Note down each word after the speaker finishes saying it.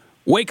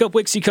Wake Up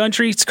Wixie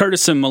Country. It's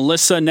Curtis and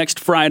Melissa next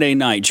Friday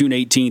night, June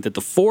 18th at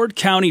the Ford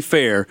County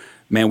Fair.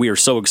 Man, we are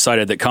so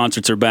excited that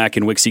concerts are back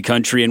in Wixie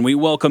Country, and we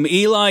welcome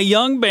Eli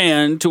Young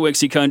Band to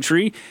Wixie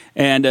Country.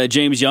 And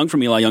James Young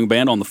from Eli Young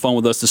Band on the phone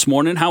with us this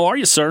morning. How are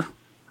you, sir?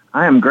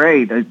 I am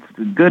great. It's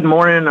a good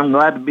morning. I'm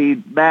glad to be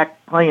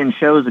back playing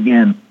shows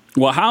again.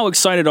 Well, how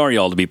excited are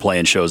y'all to be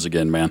playing shows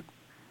again, man?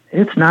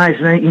 It's nice.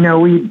 You know,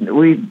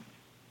 we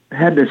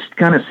had to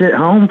kind of sit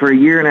home for a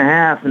year and a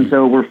half, and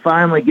so we're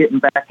finally getting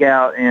back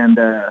out, and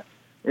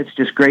it's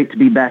just great to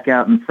be back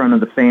out in front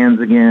of the fans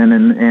again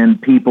and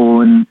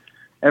people and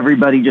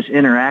everybody just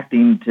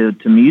interacting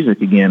to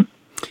music again.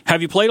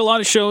 Have you played a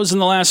lot of shows in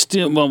the last,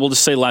 well, we'll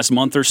just say last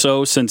month or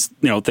so since,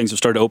 things have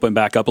started to open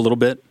back up a little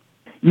bit?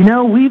 You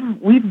know,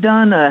 we've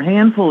done a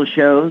handful of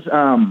shows.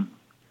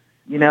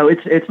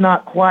 It's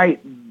not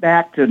quite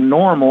back to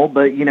normal,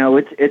 but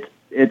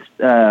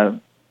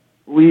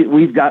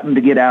we've gotten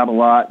to get out a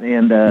lot,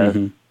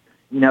 and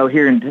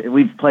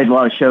we've played a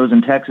lot of shows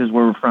in Texas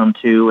where we're from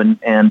too,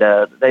 and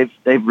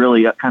they've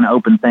really kind of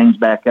opened things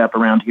back up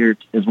around here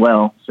as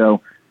well.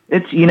 So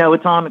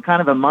it's on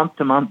kind of a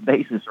month-to-month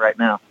basis right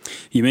now.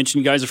 You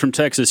mentioned you guys are from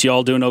Texas. You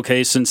all doing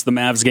okay since the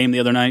Mavs game the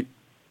other night?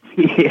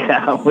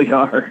 Yeah, we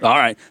are. All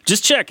right,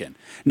 just checking.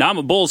 Now, I'm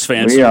a Bulls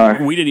fan,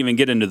 we didn't even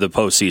get into the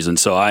postseason,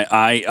 so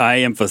I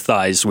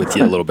empathize with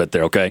you a little bit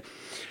there, okay?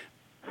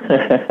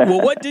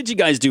 Well, what did you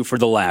guys do for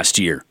the last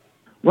year?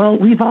 Well,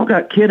 we've all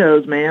got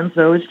kiddos, man,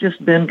 so it's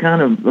just been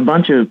kind of a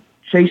bunch of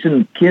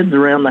chasing kids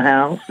around the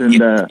house, and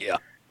yeah.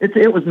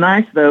 It was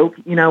nice, though.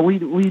 You know,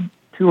 we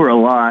tour a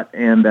lot,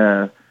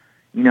 and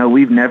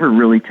we've never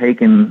really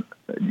taken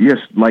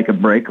just like a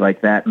break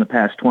like that in the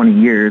past 20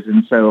 years,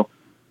 and so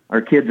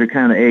our kids are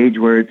kind of age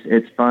where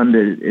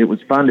it was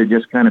fun to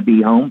just kind of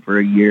be home for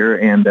a year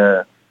and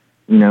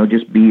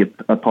just be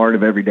a part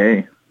of every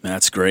day.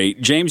 That's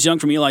great. James Young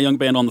from Eli Young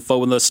Band on the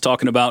phone with us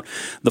talking about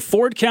the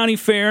Ford County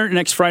Fair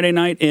next Friday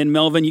night in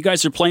Melvin. You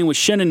guys are playing with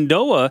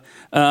Shenandoah.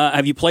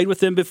 Have you played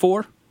with them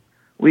before?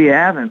 We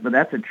haven't, but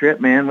that's a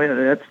trip, man.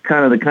 That's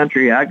kind of the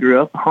country I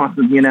grew up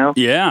on,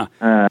 Yeah.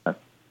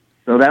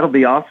 So that'll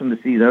be awesome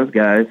to see those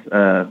guys.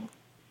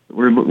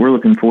 We're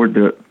looking forward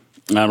to it.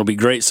 That'll be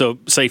great. So,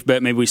 safe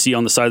bet, maybe we see you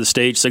on the side of the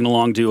stage, sing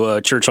along to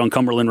a church on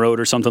Cumberland Road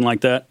or something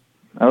like that?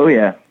 Oh,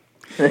 yeah.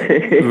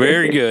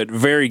 Very good,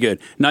 very good.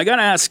 Now, I got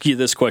to ask you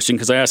this question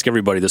because I ask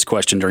everybody this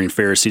question during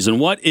fair season.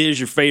 What is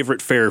your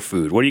favorite fair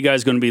food? What are you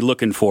guys going to be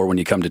looking for when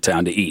you come to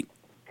town to eat?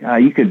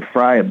 You could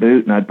fry a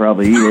boot and I'd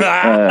probably eat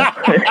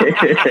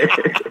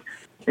it.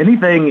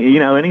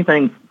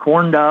 Anything,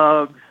 corn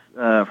dogs,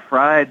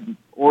 fried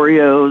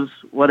Oreos,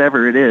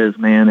 whatever it is,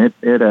 man.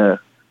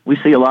 We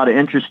see a lot of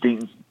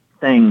interesting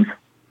things.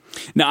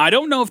 Now, I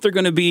don't know if they're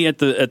going to be at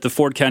the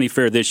Ford County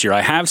Fair this year.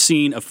 I have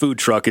seen a food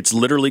truck. It's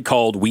literally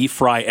called We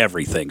Fry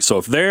Everything. So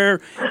if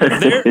they're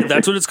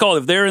that's what it's called.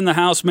 If they're in the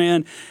house,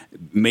 man,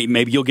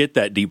 maybe you'll get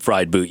that deep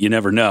fried boot. You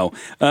never know.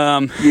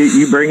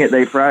 You bring it,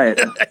 they fry it.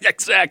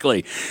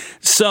 Exactly.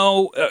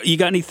 So you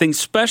got anything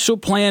special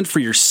planned for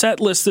your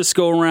set list this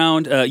go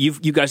around?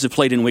 You guys have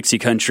played in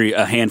Wixie Country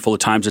a handful of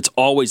times. It's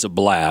always a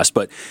blast.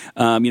 But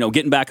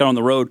getting back out on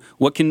the road,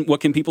 what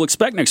can people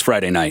expect next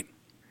Friday night?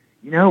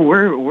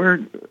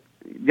 We're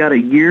got a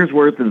year's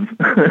worth of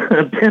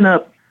pin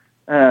up,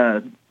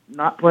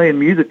 not playing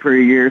music for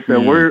a year, so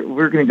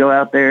we're going to go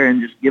out there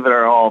and just give it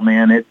our all,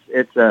 man.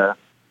 It's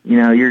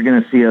you're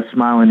going to see us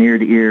smiling ear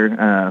to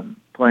ear,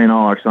 playing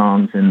all our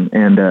songs,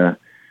 and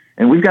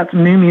we've got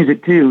some new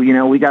music too.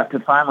 We got to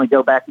finally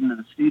go back into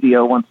the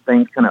studio once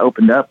things kind of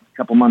opened up a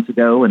couple months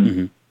ago,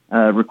 and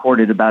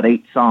recorded about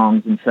 8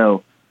 songs, and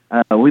so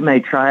we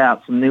may try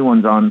out some new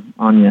ones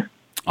on you.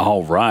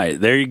 All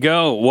right. There you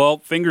go. Well,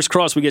 fingers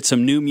crossed we get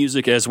some new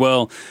music as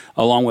well,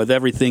 along with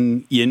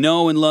everything you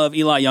know and love.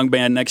 Eli Young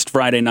Band next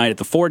Friday night at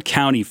the Ford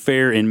County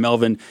Fair in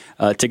Melvin.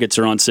 Tickets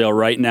are on sale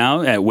right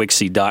now at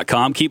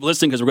Wixie.com. Keep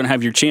listening because we're going to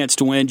have your chance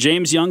to win.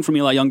 James Young from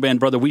Eli Young Band,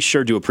 brother, we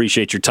sure do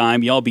appreciate your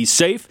time. Y'all be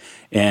safe,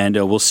 and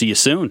we'll see you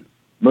soon.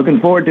 Looking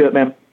forward to it, man.